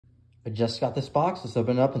I just got this box. Let's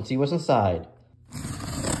open it up and see what's inside.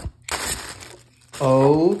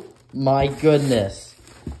 Oh my goodness.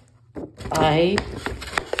 I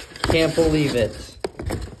can't believe it.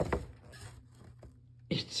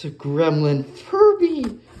 It's a gremlin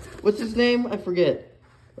Furby. What's his name? I forget.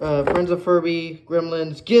 Friends of Furby,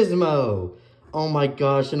 Gremlins, Gizmo. Oh my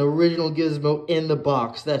gosh, an original Gizmo in the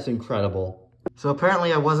box. That's incredible. So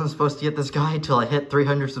apparently I wasn't supposed to get this guy until I hit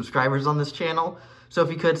 300 subscribers on this channel. So if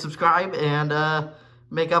you could subscribe and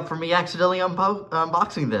make up for me accidentally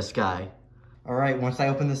unboxing this guy. Alright, once I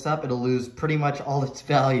open this up, it'll lose pretty much all its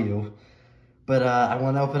value. But I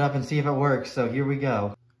want to open up and see if it works, so here we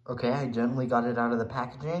go. Okay, I gently got it out of the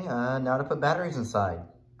packaging. Now to put batteries inside.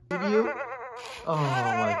 Oh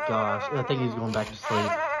my gosh, I think he's going back to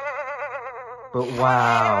sleep. But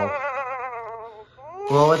wow.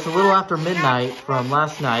 Well, it's a little after midnight from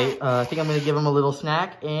last night. I think I'm going to give him a little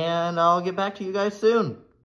snack, and I'll get back to you guys soon.